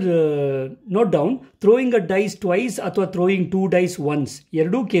 ನಾವು ರಿಯಲ್ ನೋಟ್ ಡೌನ್ ಥ್ರೋಯಿಂಗ್ ಅ ಡೈಸ್ ಟ್ವೈಸ್ ಅಥವಾ ಥ್ರೋಯಿಂಗ್ 2 ಡೈಸ್ ಒನ್ಸ್.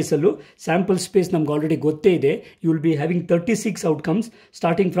 ಎರಡೂ ಕೇಸಲ್ಲೂ ಸ್ಯಾಂಪಲ್ ಸ್ಪೇಸ್ ನಮ್ಗೆ ಆಲ್ರೆಡಿ ಗೊತ್ತೇ ಇದೆ. You will be having 36 outcomes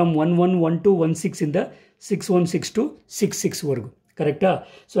starting from 1 1 1 2 1 6 ಇಂದ 6 1 6 2 6 6 ವರೆಗೂ. ಕರೆಕ್ಟಾ?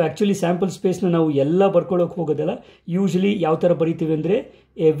 ಸೊ ಆ್ಯಕ್ಚುಲಿ ಸ್ಯಾಂಪಲ್ ಸ್ಪೇಸ್ನ ನಾವು ಎಲ್ಲ ಬರ್ಕೊಳ್ಳೋಕೆ ಹೋಗೋದಲ್ಲ. ಯೂಶ್ವಲಿ ಯಾವ ಥರ ಬರಿತೀವಿ ಅಂದರೆ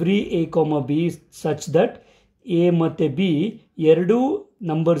ಎವ್ರಿ ಎ ಕಾಮ ಬಿ ಸಚ್ ದಟ್ ಎ ಮತ್ತು ಬಿ ಎರಡೂ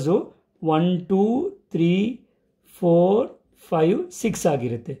ನಂಬರ್ಸು 1 2 3 4 5 6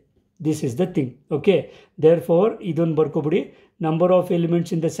 ಆಗಿರುತ್ತೆ. This is the thing. Okay, there for ಇದೊಂದು ಬರ್ಕೊಬಿಡಿ. Number of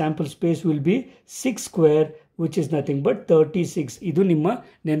elements in the sample space will be 6 square which is nothing but 36. ಇದು ನಿಮ್ಮ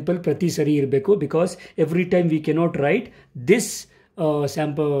ನೆನಪಲ್ಲಿ ಪ್ರತಿ ಸರಿ ಇರಬೇಕು, because every time we cannot write this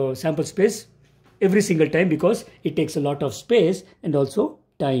sample space every single time because it takes a lot of space and also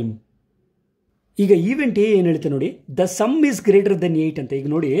time. ಈಗ event A ಏನು ಹೇಳುತ್ತೆ ನೋಡಿ, the sum is greater than 8 ಅಂತ. ಈಗ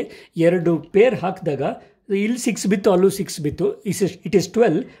ನೋಡಿ, ಎರಡು ಪೇರ್ ಹಾಕಿದಾಗ ಇಲ್ಲಿ 6 ಬಿತ್ತು, ಅಲ್ಲೂ 6 ಬಿತ್ತು, it is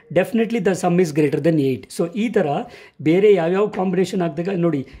 12. Definitely the sum is greater than 8. So ಈ ಥರ ಬೇರೆ ಯಾವ್ಯಾವ ಕಾಂಬಿನೇಷನ್ ಹಾಕಿದಾಗ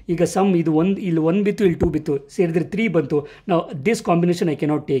ನೋಡಿ, ಈಗ ಸಮ್ ಇದು ಇಲ್ಲಿ 1 ಬಿತ್ತು, ಇಲ್ಲಿ 2 ಬಿತ್ತು, ಸೇರಿದ್ರೆ 3 ಬಂತು. ನಾವು this combination I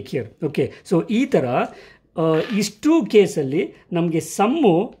cannot take here. Okay, so ಈ ಥರ ಇಷ್ಟು ಕೇಸಲ್ಲಿ ನಮಗೆ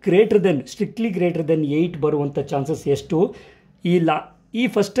ಸಮ್ಮು ಸ್ಟ್ರಿಕ್ಟ್ಲಿ ಗ್ರೇಟರ್ ದೆನ್ 8 ಬರುವಂಥ ಚಾನ್ಸಸ್ ಎಷ್ಟು? ಈ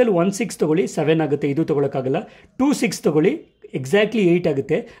ಫಸ್ಟಲ್ಲಿ 1 6 ತೊಗೊಳ್ಳಿ, 7 ಆಗುತ್ತೆ, ಇದು ತೊಗೊಳಕ್ಕಾಗಲ್ಲ. 2 6 ತೊಗೊಳ್ಳಿ, ಎಕ್ಸಾಕ್ಟ್ಲಿ 8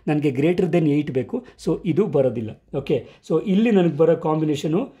 ಆಗುತ್ತೆ. ನನಗೆ ಗ್ರೇಟರ್ ದೆನ್ 8 ಬೇಕು, ಸೊ ಇದು ಬರೋದಿಲ್ಲ. ಓಕೆ, ಸೊ ಇಲ್ಲಿ ನನಗೆ ಬರೋ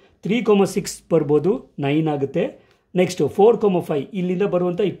ಕಾಂಬಿನೇಷನು 3,6 ಬರ್ಬೋದು, 9 ಆಗುತ್ತೆ. ನೆಕ್ಸ್ಟು 4,5 ಇಲ್ಲಿಂದ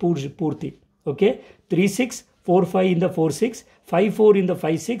ಬರುವಂಥ ಈ ಪೂರ್ತಿ. ಓಕೆ, 3 6 4 5 ಇಂದ 4 6 5 4 ಇಂದ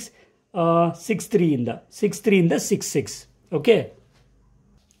 5 6 6 3 ಇಂದ 6 6. Okay,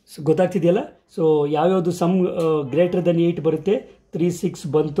 so ಗೊತ್ತಾಗ್ತಿದೆಯಲ್ಲ? ಸೊ ಯಾವ್ಯಾವುದು ಸಮ್ ಗ್ರೇಟರ್ ದೆನ್ 8 ಬರುತ್ತೆ? 3 6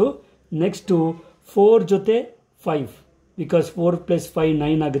 ಬಂತು. ನೆಕ್ಸ್ಟು 4 ಜೊತೆ 5, ಬಿಕಾಸ್ 4 + 5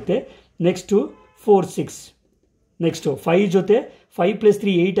 9 ಆಗುತ್ತೆ. ನೆಕ್ಸ್ಟು 4 6. ನೆಕ್ಸ್ಟು 5 ಜೊತೆ 5 +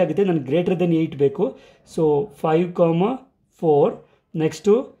 3 8 ಆಗುತ್ತೆ. ನನಗೆ ಗ್ರೇಟರ್ ದೆನ್ 8 ಬೇಕು. So 5, 4.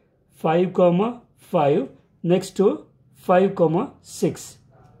 Next 5, 5. Next 5, 6.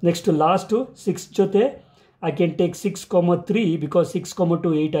 Next last 6 ಜೊತೆ ಐ ಕ್ಯಾನ್ ಟೇಕ್ 6, 3 ಬಿಕಾಸ್ 6,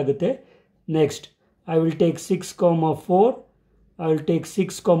 2 8 ಆಗುತ್ತೆ. Next I will take 6, 4. I will take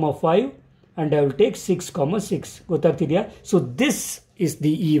 6, 5 and I will take 6, 6. ಗೊತ್ತಾಗ್ತಿದೆಯಾ? So this is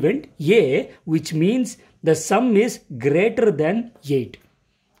the event A, which means the sum is greater than 8.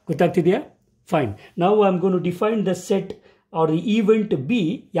 ಗೊತ್ತಾಗ್ತಿದೆಯಾ? Fine. Now I am going to define the set or the event B.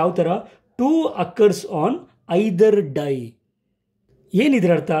 ಯಾವ ಥರ? 2 occurs on either die.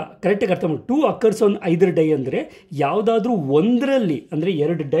 ಏನಿದ್ರ ಅರ್ಥ? ಕರೆಕ್ಟಾಗಿ ಅರ್ಥ ಮಾಡಿ. 2 occurs on either die ಅಂದರೆ ಯಾವುದಾದ್ರೂ ಒಂದರಲ್ಲಿ, ಅಂದರೆ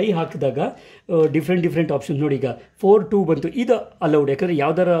 2 ಡೈ ಹಾಕಿದಾಗ ಡಿಫ್ರೆಂಟ್ ಆಪ್ಷನ್ ನೋಡಿ. ಈಗ 4 2 ಬಂತು, ಇದು ಅಲೌಡ್, ಯಾಕಂದರೆ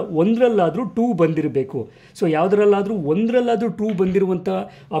ಯಾವ್ದಾರ ಒಂದರಲ್ಲಾದರೂ 2 ಬಂದಿರಬೇಕು. ಸೊ ಯಾವುದರಲ್ಲಾದರೂ ಒಂದರಲ್ಲಾದರೂ 2 ಬಂದಿರುವಂಥ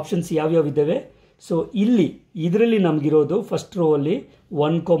ಆಪ್ಷನ್ಸ್ ಯಾವ್ಯಾವ ಇದ್ದಾವೆ? ಸೊ ಇದರಲ್ಲಿ ನಮಗಿರೋದು ಫಸ್ಟ್ ರೋ ಅಲ್ಲಿ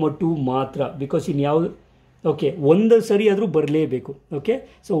 1, 2 ಮಾತ್ರ, ಬಿಕಾಸ್ ಇನ್ಯಾವುದು ಓಕೆ ಒಂದು ಸರಿ ಆದರೂ ಬರಲೇಬೇಕು. ಓಕೆ,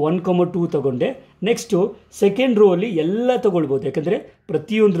 ಸೊ 1, 2 ತೊಗೊಂಡೆ. ನೆಕ್ಸ್ಟು ಸೆಕೆಂಡ್ ರೋ ಅಲ್ಲಿ ಎಲ್ಲ ತೊಗೊಳ್ಬೋದು, ಯಾಕಂದರೆ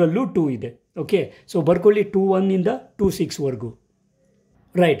ಪ್ರತಿಯೊಂದರಲ್ಲೂ 2 ಇದೆ. ಓಕೆ, ಸೊ ಬರ್ಕೊಳ್ಳಿ 2 1 ಇಂದ 2 6ವರೆಗೂ.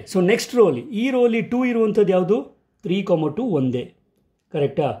 ರೈಟ್. ಸೊ ನೆಕ್ಸ್ಟ್ ರೋ ಅಲ್ಲಿ, ಈ ರೋ ಅಲ್ಲಿ 2 ಇರುವಂಥದ್ದು ಯಾವುದು? 3, 2 ಒಂದೇ.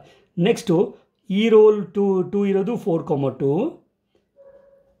 ಕರೆಕ್ಟಾ? ನೆಕ್ಸ್ಟು ಈ ರೋಲ್ 2 ಇರೋದು 4, 2.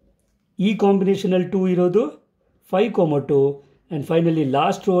 ಈ ಕಾಂಬಿನೇಷನಲ್ಲಿ 2 ಇರೋದು 5, 2. ಆ್ಯಂಡ್ ಫೈನಲಿ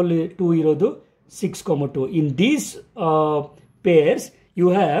ಲಾಸ್ಟ್ ರೋಲ್ 2 ಇರೋದು 6, 2. In these pairs you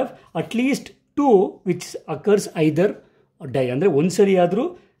have at least 2 which occurs either die. ಅಂದರೆ ಒಂದು ಸರಿ ಆದರೂ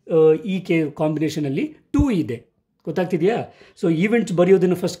ಈ ಕಾಂಬಿನೇಷನಲ್ಲಿ 2 ಇದೆ. ಗೊತ್ತಾಗ್ತಿದೆಯಾ? ಸೊ ಈವೆಂಟ್ಸ್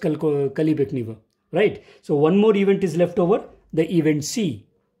ಬರೆಯೋದನ್ನು ಫಸ್ಟ್ ಕಲಿಬೇಕು ನೀವು. Right. So one more event is left over, the event C.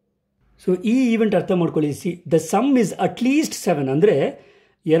 So ಈ ಈವೆಂಟ್ ಅರ್ಥ ಮಾಡ್ಕೊಳ್ಳಿ. C the sum is at least 7. ಅಂದರೆ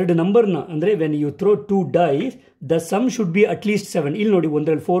 2 ನಂಬರ್ನ, ಅಂದರೆ when you throw 2 dies the sum should be at least 7. ಇಲ್ಲಿ ನೋಡಿ,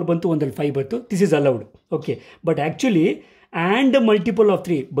 ಒಂದರಲ್ಲಿ 4 ಬಂತು, ಒಂದರಲ್ಲಿ 5 ಬಂತು, this is allowed. Okay, but actually and multiple of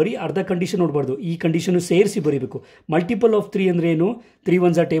 3, ಬರೀ ಅರ್ಧ ಕಂಡೀಷನ್ ನೋಡಬಾರ್ದು, ಈ ಕಂಡೀಷನು ಸೇರಿಸಿ ಬರೀಬೇಕು. ಮಲ್ಟಿಪಲ್ ಆಫ್ 3 ಅಂದರೆ ಏನು? 3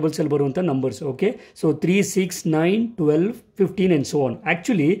 1s ಆ ಟೇಬಲ್ಸಲ್ಲಿ ಬರುವಂಥ numbers. Okay, so 3 6 9 12 15 and so on.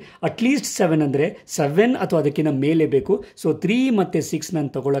 Actually at least 7 ಅಂದರೆ 7 ಅಥವಾ ಅದಕ್ಕಿಂತ ಮೇಲೆ ಬೇಕು. ಸೊ 3 ಮತ್ತು 6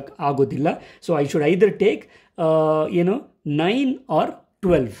 ನಾನು ತೊಗೊಳಕ್ಕೆ ಆಗೋದಿಲ್ಲ. So I should either take 9 R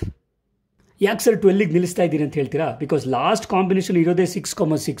 12. ಯಾಕೆ ಸರ್ 12ಗೆ ನಿಲ್ಲಿಸ್ತಾ ಇದ್ದೀನಿ ಅಂತ ಹೇಳ್ತೀರಾ? ಬಿಕಾಸ್ ಲಾಸ್ಟ್ ಕಾಂಬಿನೇಷನ್ ಇರೋದೇ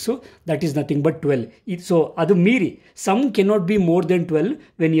 6, 6, that is nothing but 12. So ಅದು ಮೀರಿ some cannot be more than 12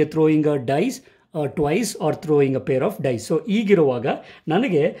 when you are throwing a dies twice are throwing a pair of dies. So ಈಗಿರುವಾಗ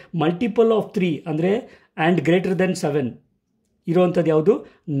ನನಗೆ multiple of 3 ಅಂದರೆ and greater than 7 ಇರೋವಂಥದ್ದು ಯಾವುದು?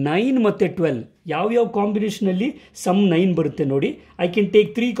 9 ಮತ್ತು 12. ಯಾವ್ಯಾವ ಕಾಂಬಿನೇಷನಲ್ಲಿ some 9 ಬರುತ್ತೆ ನೋಡಿ. I can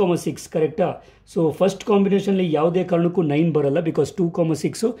take 3, 6. ಕರೆಕ್ಟಾ? ಸೊ ಫಸ್ಟ್ ಕಾಂಬಿನೇಷನಲ್ಲಿ ಯಾವುದೇ ಕಾರಣಕ್ಕೂ 9 ಬರಲ್ಲ, ಬಿಕಾಸ್ 2,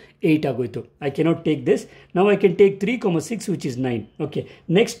 6 8 ಆಗೋಯ್ತು. I cannot take this. ನಾವು I can take 3, 6 which is 9. Okay,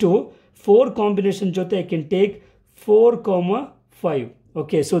 next 4 combination ಜೊತೆ I can take 4, 5.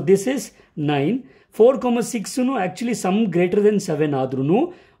 Okay, so this is 9. 4, 6 actually some greater than 7 ಆದ್ರೂ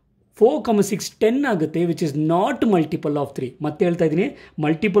 4, 6 10 ಆಗುತ್ತೆ, which is not multiple of 3. ಮತ್ತೆ ಹೇಳ್ತಾ ಇದ್ದೀನಿ,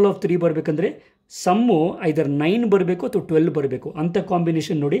 ಮಲ್ಟಿಪಲ್ ಆಫ್ 3 ಬರಬೇಕಂದ್ರೆ sum ಐದರ್ 9 ಬರಬೇಕು ಅಥವಾ 12 ಬರಬೇಕು ಅಂತ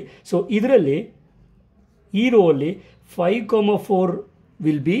ಕಾಂಬಿನೇಷನ್ ನೋಡಿ. ಸೊ ಇದರಲ್ಲಿ ಈ ರೋ ಅಲ್ಲಿ 5, 4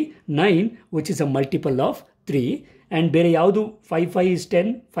 will be 9, which is a multiple of 3. And ಬೇರೆ ಯಾವುದು 5, 5 is 10,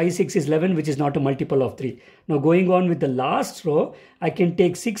 5, 6 is 11, which is not a multiple of 3. Now going on with the last row, I can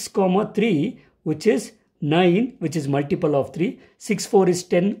take 6, 3, which is 9, which is multiple of 3. 6, 4 is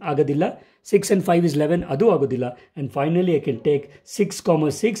 10, agadilla. 6 and 5 is 11, adu agodilla. And finally I can take 6,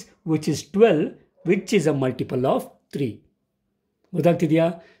 6, which is 12, which is a multiple of 3. ಗೊತ್ತಾಗ್ತಿದೆಯಾ?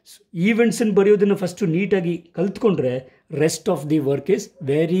 ಈವೆಂಟ್ಸನ್ನು ಬರೆಯೋದನ್ನು first ನೀಟಾಗಿ ಕಲ್ತ್ಕೊಂಡ್ರೆ rest of the work is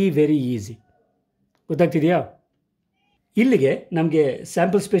very very easy. ಗೊತ್ತಾಗ್ತಿದೆಯಾ? ಇಲ್ಲಿಗೆ ನಮಗೆ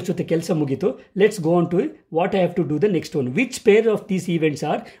sample space ಜೊತೆ ಕೆಲಸ ಮುಗೀತು. Let's go on to what I have to do the next one. Which pair of these events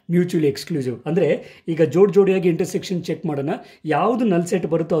R mutually exclusive? ಅಂದರೆ ಈಗ ಜೋಡಿಯಾಗಿ intersection check ಮಾಡೋಣ. ಯಾವುದು ನಲ್ ಸೆಟ್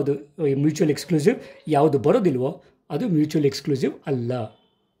ಬರುತ್ತೋ ಅದು ಮ್ಯೂಚುವಲ್ ಎಕ್ಸ್ಕ್ಲೂಸಿವ್, ಯಾವುದು ಬರೋದಿಲ್ವೋ ಅದು ಮ್ಯೂಚುವಲ್ ಎಕ್ಸ್ಕ್ಲೂಸಿವ್ ಅಲ್ಲ.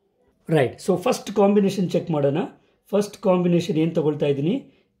 Right. So first combination check ಮಾಡೋಣ. ಫಸ್ಟ್ ಕಾಂಬಿನೇಷನ್ ಏನು ತಗೊಳ್ತಾ ಇದ್ದೀನಿ?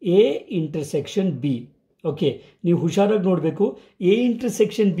 A intersection B. ಓಕೆ, ನೀವು ಹುಷಾರಾಗಿ ನೋಡಬೇಕು. ಎ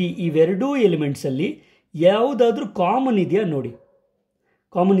ಇಂಟರ್ಸೆಕ್ಷನ್ ಬಿ ಇವೆರಡೂ ಎಲಿಮೆಂಟ್ಸಲ್ಲಿ ಯಾವುದಾದ್ರೂ ಕಾಮನ್ ಇದೆಯಾ ನೋಡಿ.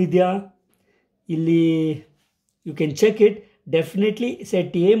 ಕಾಮನ್ ಇದೆಯಾ? ಇಲ್ಲಿ you can check it. Definitely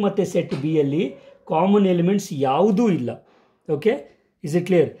set A ಮತ್ತು ಸೆಟ್ ಬಿ ಅಲ್ಲಿ ಕಾಮನ್ ಎಲಿಮೆಂಟ್ಸ್ ಯಾವುದೂ ಇಲ್ಲ. Okay, is it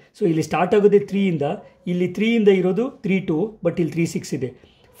clear? So ಇಲ್ಲಿ ಸ್ಟಾರ್ಟ್ ಆಗೋದೇ 3ಇಂದ. ಇಲ್ಲಿ 3ಇಂದ ಇರೋದು 3, 2, ಬಟ್ ಇಲ್ಲಿ 3, 6 ಇದೆ.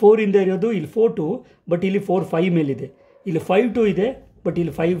 4ಇಂದ ಇರೋದು ಇಲ್ಲಿ 4, 2, ಬಟ್ ಇಲ್ಲಿ 4, 5 ಮೇಲಿದೆ. ಇಲ್ಲಿ 5, 2 ಇದೆ, ಬಟ್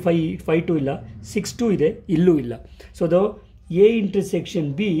ಇಲ್ಲಿ 5, 2 ಇಲ್ಲ. 6, 2 ಇದೆ, ಇಲ್ಲೂ ಇಲ್ಲ. So the A intersection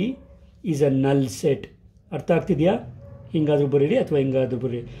B is a ನಲ್ ಸೆಟ್. ಅರ್ಥ ಆಗ್ತಿದೆಯಾ? ಹಿಂಗಾದರೂ ಬರೀರಿ ಅಥವಾ ಹಿಂಗಾದರೂ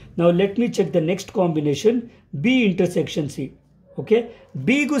ಬರೀರಿ. ನಾವು let me check the next combination, B intersection C. Okay,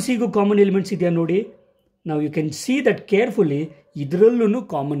 ಬಿಗೂ ಸಿಗೂ common elements ಇದೆಯಾ ನೋಡಿ. ನಾವು you can see that carefully. ಇದರಲ್ಲೂ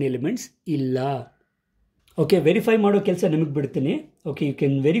ಕಾಮನ್ ಎಲಿಮೆಂಟ್ಸ್ ಇಲ್ಲ. ಓಕೆ, ವೆರಿಫೈ ಮಾಡೋ ಕೆಲಸ ನಿಮಗೆ ಬಿಡ್ತೀನಿ. Okay, you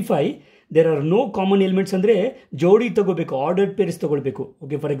can verify. There are no common elements ಅಂದರೆ ಜೋಡಿ ತಗೋಬೇಕು, ಆರ್ಡರ್ಡ್ ಪೇರ್ಸ್ ತಗೊಳ್ಬೇಕು.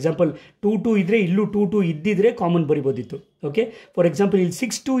 ಓಕೆ, ಫಾರ್ ಎಕ್ಸಾಂಪಲ್ 2, 2 ಇದ್ದರೆ ಇಲ್ಲೂ 2, 2 ಇದ್ದಿದ್ರೆ ಕಾಮನ್ ಬರಿಬೋದಿತ್ತು. ಓಕೆ, ಫಾರ್ ಎಕ್ಸಾಂಪಲ್ ಇಲ್ಲಿ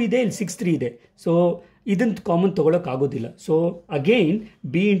 6, 2 ಇದೆ, ಇಲ್ಲಿ 6, 3 ಇದೆ. ಸೊ ಇದನ್ನು common ತೊಗೊಳಕ್ಕಾಗೋದಿಲ್ಲ. So again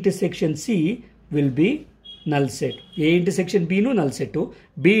B intersection C will be ನಲ್ ಸೆಟ್. ಎ ಇಂಟರ್ಸೆಕ್ಷನ್ ಬಿನೂ ನಲ್ ಸೆಟ್ಟು,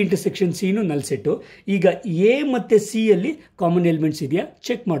 ಬಿ ಇಂಟರ್ಸೆಕ್ಷನ್ ಸಿನೂ ನಲ್ ಸೆಟ್ಟು. ಈಗ ಎ ಮತ್ತು ಸಿ ಅಲ್ಲಿ ಕಾಮನ್ ಎಲಿಮೆಂಟ್ಸ್ ಇದೆಯಾ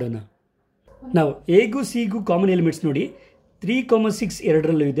ಚೆಕ್ ಮಾಡೋಣ. ನಾವು ಎಗೂ ಸಿಗೂ ಕಾಮನ್ ಎಲಿಮೆಂಟ್ಸ್ ನೋಡಿ. 3, 6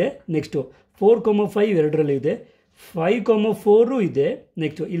 ಎರಡರಲ್ಲೂ ಇದೆ. ನೆಕ್ಸ್ಟು 4, 5 ಎರಡರಲ್ಲೂ ಇದೆ. 5, 4 ಇದೆ.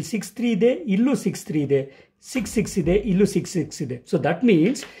 ನೆಕ್ಸ್ಟು ಇಲ್ಲಿ 6, 3 ಇದೆ, ಇಲ್ಲೂ 6, 3 ಇದೆ. 6, 6 ಇದೆ, ಇಲ್ಲೂ 6, 6 ಇದೆ. So that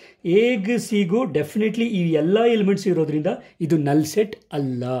means egg ಸಿಗೂ definitely ಈ ಎಲ್ಲ ಎಲಿಮೆಂಟ್ಸ್ ಇರೋದ್ರಿಂದ ಇದು ನಲ್ ಸೆಟ್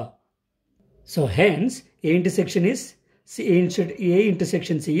ಅಲ್ಲ. So hence A intersection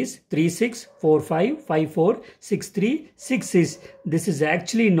C is 3, 6, 4, 5, 5, 4, 6, 3, 6, 6. This is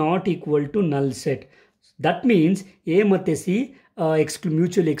actually not equal to null set. That means A ಮತ್ತು C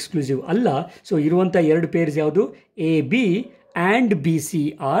mutually exclusive ಅಲ್ಲ. ಸೊ ಇರುವಂಥ ಎರಡು ಪೇರ್ಸ್ ಯಾವುದು? AB and BC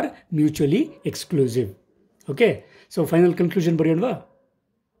are mutually exclusive. Okay, so final conclusion ಬರೆಯೋಣವಾ?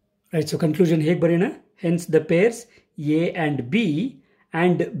 Right. So conclusion ಹೇಗೆ ಬರೆಯೋಣ? Hence the pairs A and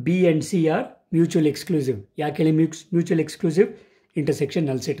B and C are mutually exclusive. ಯಾಕೆ ಹೇಳಿ mutually exclusive? Intersection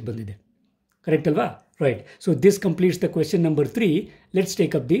null set ಬಂದಿದೆ. Correct ಅಲ್ವಾ? Right. So this completes the question number 3. Let's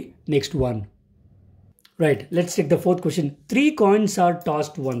take up the next one. Right, let's take the fourth question. 3 coins are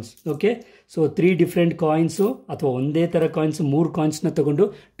tossed once. Okay, so 3 different coins ಅಥವಾ ಒಂದೇ ಥರ coins 3 ಕಾಯಿನ್ಸ್ನ ತಗೊಂಡು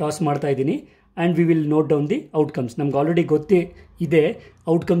toss ಮಾಡ್ತಾ ಇದ್ದೀನಿ. And we will note down the outcomes. ನಮ್ಗೆ already ಗೊತ್ತೇ ಇದೆ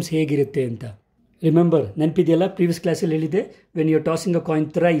outcomes ಹೇಗಿರುತ್ತೆ ಅಂತ. ರಿಮೆಂಬರ್, ನೆನಪಿದೆಯಲ್ಲ, ಪ್ರೀವಿಯಸ್ ಕ್ಲಾಸಲ್ಲಿ ಹೇಳಿದೆ, when you tossing a coin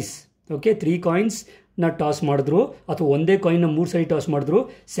thrice. Okay, 3 ಕಾಯಿನ್ಸ್ನ toss ಮಾಡಿದ್ರು ಅಥವಾ ಒಂದೇ ಕಾಯಿನ್ನ 3 ಸರಿ ಟಾಸ್ ಮಾಡಿದ್ರು,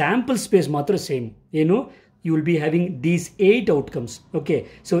 ಸ್ಯಾಂಪಲ್ ಸ್ಪೇಸ್ ಮಾತ್ರ ಸೇಮ್. ಏನು? you will be having these 8 outcomes. Okay,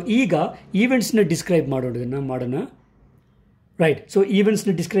 so ಈಗ ಈವೆಂಟ್ಸ್ನ ಡಿಸ್ಕ್ರೈಬ್ ಮಾಡೋಣ. ರೈಟ್. ಸೊ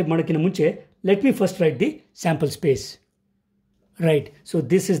ಈವೆಂಟ್ಸ್ನ ಡಿಸ್ಕ್ರೈಬ್ ಮಾಡೋಕ್ಕಿಂತ ಮುಂಚೆ let me first right the sample space. Right. So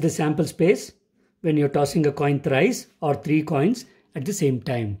this is the sample space when you are tossing a coin thrice R 3 coins at the same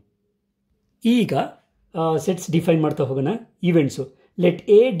time. ಈಗ sets define ಮಾಡ್ತಾ ಹೋಗೋಣ. Events. Let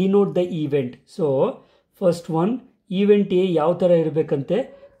A denote the event. So first one, event A ಯಾವ ಥರ ಇರಬೇಕಂತೆ?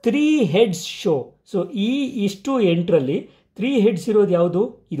 3 heads show. So ಇಷ್ಟು ಎಂಟ್ರಲ್ಲಿ 3 heads ಇರೋದು ಯಾವುದು?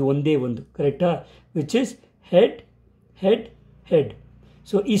 ಇದು ಒಂದೇ ಒಂದು. ಕರೆಕ್ಟಾ? Which is head head head.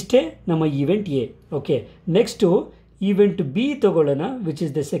 So ಇಷ್ಟೇ ನಮ್ಮ event A. Okay, next event B ತಗೊಳ್ಳೋಣ, which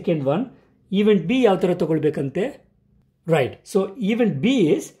is the second one. Event B ಯಾವ ಥರ ತಗೊಳ್ಬೇಕಂತೆ? Right. So event B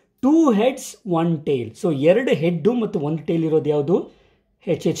is 2 heads 1 tail. So 2 head ಮತ್ತು 1 ಟೇಲ್ ಇರೋದು ಯಾವುದು?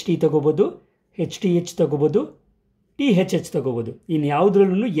 HHT ತಗೋಬೋದು, HTH ತಗೋಬೋದು, THH ತಗೋಬೋದು. ಇನ್ನು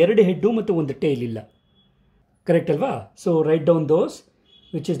ಯಾವುದ್ರಲ್ಲೂ 2 ಹೆಡ್ಡು ಮತ್ತು 1 ಟೇಲ್ ಇಲ್ಲ. ಕರೆಕ್ಟ್ ಅಲ್ವಾ? So write down those.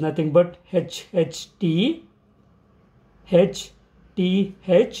 which is nothing but H, H, T, H, T,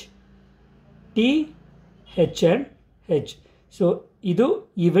 H, T, H and H. So, idu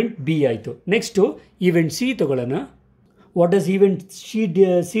event B aitu. Next to event C togolana. What does event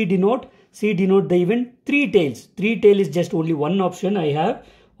C denote? C denote the event 3 tails. 3 tail is just only one option. I have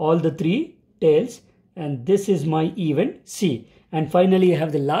all the 3 tails, and this is my event C. And finally, I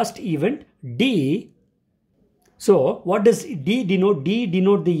have the last event D. So, what does D denote? D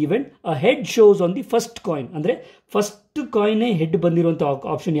denote the event a head shows on the first coin. Andre first coin head bandirunta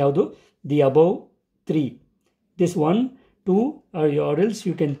option yaudu? The above 3. This 1, 2, or else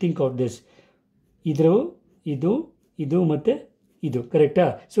you can think of this. Idu, ಮತ್ತೆ ಇದು ಕರೆಕ್ಟಾ?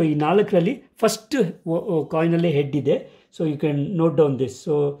 So ಈ 4ರಲ್ಲಿ first ಕಾಯಿನಲ್ಲಿ head ಇದೆ. So you can note down this.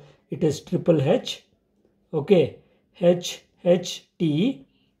 So it is triple H. Okay, H H T,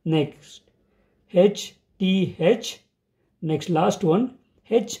 next H T H, next last one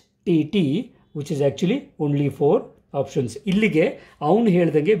H T T, which is actually only 4 options. ಇಲ್ಲಿಗೆ ಅವನು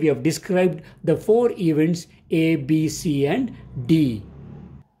ಹೇಳ್ದಂಗೆ we have described the 4 events A B C and D.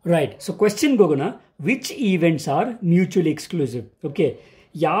 Right. So ಕ್ವೆಶ್ಚನ್ಗೆ ಹೋಗೋಣ. Which events R mutually exclusive? Okay,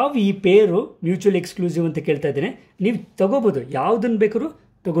 ಯಾವ ಈ ಪೇರು mutually exclusive ಅಂತ ಕೇಳ್ತಾ ಇದ್ದೇನೆ. ನೀವು ತಗೋಬೋದು, ಯಾವುದನ್ನು ಬೇಕಾದ್ರೂ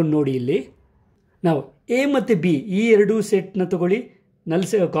ತಗೊಂಡು ನೋಡಿ. ಇಲ್ಲಿ ನಾವು ಎ ಮತ್ತು ಬಿ ಈ 2 ಸೆಟ್ನ ತಗೊಳ್ಳಿ.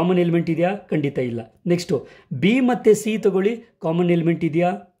 ಕಾಮನ್ ಎಲಿಮೆಂಟ್ ಇದೆಯಾ? ಖಂಡಿತ ಇಲ್ಲ. ನೆಕ್ಸ್ಟು ಬಿ ಮತ್ತು ಸಿ ತಗೊಳ್ಳಿ, ಕಾಮನ್ ಎಲಿಮೆಂಟ್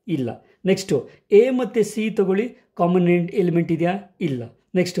ಇದೆಯಾ? ಇಲ್ಲ. ನೆಕ್ಸ್ಟು ಎ ಮತ್ತು ಸಿ ತಗೊಳ್ಳಿ, ಕಾಮನ್ ಎಲಿಮೆಂಟ್ ಇದೆಯಾ? ಇಲ್ಲ.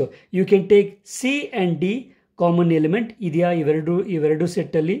 Next you can take C and D, common element ಇದೆಯಾ? ಇವೆರಡು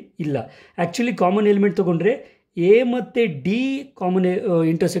ಸೆಟ್ಟಲ್ಲಿ ಇಲ್ಲ. ಆ್ಯಕ್ಚುಲಿ ಕಾಮನ್ ಎಲಿಮೆಂಟ್ ತೊಗೊಂಡ್ರೆ ಎ ಮತ್ತು ಡಿ ಕಾಮನ್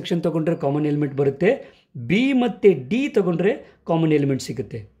ಇಂಟರ್ಸೆಕ್ಷನ್ ತೊಗೊಂಡ್ರೆ ಕಾಮನ್ ಎಲಿಮೆಂಟ್ ಬರುತ್ತೆ. ಬಿ ಮತ್ತು ಡಿ ತೊಗೊಂಡ್ರೆ ಕಾಮನ್ ಎಲಿಮೆಂಟ್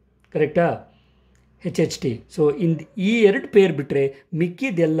ಸಿಗುತ್ತೆ. ಕರೆಕ್ಟಾ? ಹೆಚ್ ಎಚ್ ಟಿ. ಸೊ ಈ 2 ಪೇರ್ ಬಿಟ್ಟರೆ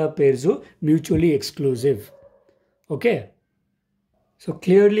ಮಿಕ್ಕಿದೆಲ್ಲ pairs mutually exclusive. Okay, so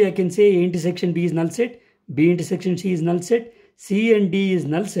clearly I can say A intersection B is null set, B intersection C is null set, C and D is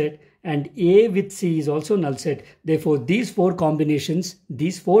null set, and A with C is also null set. Therefore, these 4 combinations,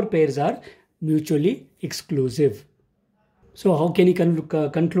 these 4 pairs are mutually exclusive. So, how can you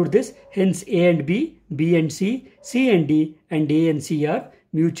conclude this? Hence, A and B, B and C, C and D, and A and C are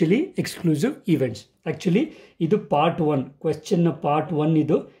mutually exclusive events. Actually, idu part 1. Question part 1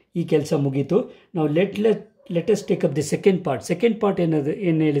 idu. Ee kelsa mugitu. Now, let us take up the second part. Second part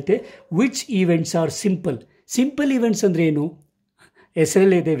ಏನು ಹೇಳುತ್ತೆ? Which events are simple? Simple events ಅಂದರೆ ಏನು?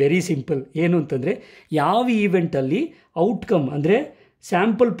 ಹೆಸರಲ್ಲಿ ಇದೆ, very simple. ಏನು ಅಂತಂದರೆ ಯಾವ ಈವೆಂಟಲ್ಲಿ outcome ಅಂದರೆ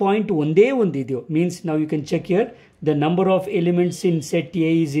ಸ್ಯಾಂಪಲ್ ಪಾಯಿಂಟ್ ಒಂದೇ ಒಂದು ಇದೆಯೋ, ಮೀನ್ಸ್ ನಾವು you can check here the number of elements in set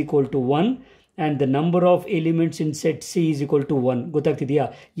A is equal to 1 and the number of elements in set C is equal to 1. ಗೊತ್ತಾಗ್ತಿದೆಯಾ?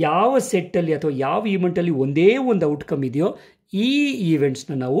 ಯಾವ ಸೆಟ್ಟಲ್ಲಿ ಅಥವಾ ಯಾವ ಈವೆಂಟಲ್ಲಿ ಒಂದೇ ಒಂದು ಔಟ್ಕಮ್ ಇದೆಯೋ ಈ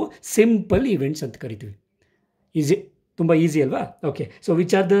ಈವೆಂಟ್ಸ್ನ ನಾವು ಸಿಂಪಲ್ ಈವೆಂಟ್ಸ್ ಅಂತ ಕರಿತೀವಿ. ಈಸಿ, ತುಂಬ ಈಸಿ ಅಲ್ವಾ? Okay, so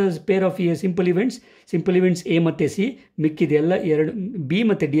which are the pair of simple events? Simple events A ಮತ್ತು ಸಿ. ಮಿಕ್ಕಿದೆಲ್ಲ 2 ಬಿ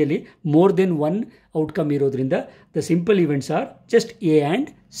ಮತ್ತು ಡಿಯಲ್ಲಿ ಮೋರ್ ದೆನ್ 1 ಔಟ್ಕಮ್ ಇರೋದ್ರಿಂದ the simple events are just A and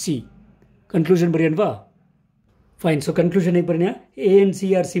C. Conclusion ಬರೆಯಲ್ವಾ? Fine. So conclusion ಹೇಗೆ ಬರೆಯ? A and C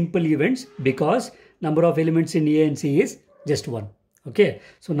are simple events because number of elements in a and C is just 1. Okay,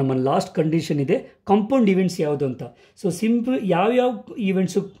 so ನಮ್ಮ last condition ಇದೆ compound events ಯಾವುದು ಅಂತ. So ಯಾವ್ಯಾವ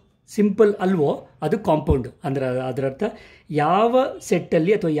events simple ಅಲ್ವೋ ಅದು compound. ಅಂದರೆ ಅದರ ಅರ್ಥ ಯಾವ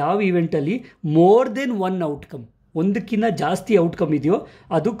ಸೆಟ್ಟಲ್ಲಿ ಅಥವಾ ಯಾವ ಇವೆಂಟಲ್ಲಿ ಮೋರ್ ದೆನ್ 1 ಔಟ್ಕಮ್, ಒಂದಕ್ಕಿಂತ ಜಾಸ್ತಿ ಔಟ್ಕಮ್ ಇದೆಯೋ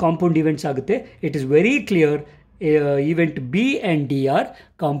ಅದು ಕಾಂಪೌಂಡ್ ಇವೆಂಟ್ಸ್ ಆಗುತ್ತೆ. It is very clear. Event B and D R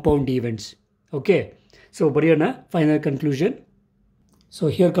compound events. Okay, so ಬರೆಯೋಣ final conclusion. So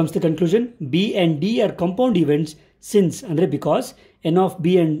here comes the conclusion. B and D R compound events since ಅಂದರೆ because N of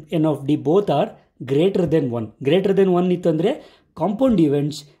B and N of D both are greater than 1. Greater than 1 ಇತ್ತು ಅಂದರೆ compound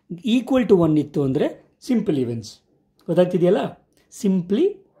events, equal to 1 ಇತ್ತು ಅಂದರೆ simple events. ಗೊತ್ತಾಗ್ತಿದೆಯಲ್ಲ? Simply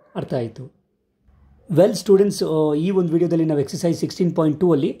ಅರ್ಥ ಆಯಿತು. Well students, ಈ ಒಂದು ವಿಡಿಯೋದಲ್ಲಿ ನಾವು ಎಕ್ಸಸೈಸ್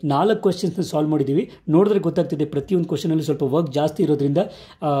 16.2 ಅಲ್ಲಿ 4 ಕ್ವೆಶ್ಚನ್ಸ್ನ ಸಾಲ್ವ್ ಮಾಡಿದ್ದೀವಿ. ನೋಡಿದ್ರೆ ಗೊತ್ತಾಗ್ತಿದೆ ಪ್ರತಿಯೊಂದು ಕ್ವೆಶ್ಚನಲ್ಲಿ ಸ್ವಲ್ಪ ವರ್ಕ್ ಜಾಸ್ತಿ ಇರೋದ್ರಿಂದ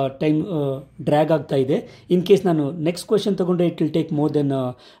ಟೈಮ್ ಡ್ರ್ಯಾಗ್ ಆಗ್ತಾ ಇದೆ. ಇನ್ ಕೇಸ್ ನಾನು ನೆಕ್ಸ್ಟ್ ಕ್ವೆಶ್ಚನ್ ತೊಗೊಂಡ್ರೆ it will take more than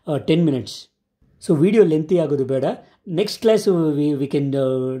 10 minutes. So video lengthy ಆಗೋದು ಬೇಡ. Next class we can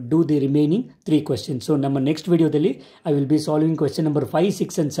do the remaining 3 questions. So ನಮ್ಮ ನೆಕ್ಸ್ಟ್ ವಿಡಿಯೋದಲ್ಲಿ I will be solving question number 5,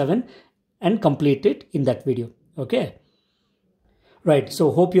 6 and 7 and complete it in that video. Okay? Right. So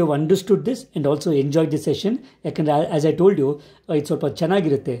hope you have understood this and also enjoyed this session. ಯಾಕಂದರೆ as I told you, ಇದು ಸ್ವಲ್ಪ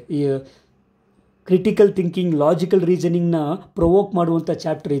ಚೆನ್ನಾಗಿರುತ್ತೆ. ಈ critical thinking, logical ರೀಸನಿಂಗ್ನ provoke ಮಾಡುವಂಥ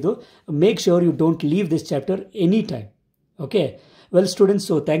chapter ಇದು. Make sure you don't leave this chapter any time. Okay? Well students,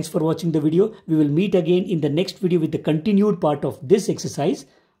 so thanks for watching the video. We will meet again in the next video with the continued part of this exercise.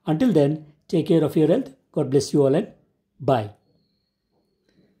 Until then, take care of your health. God bless you all and bye.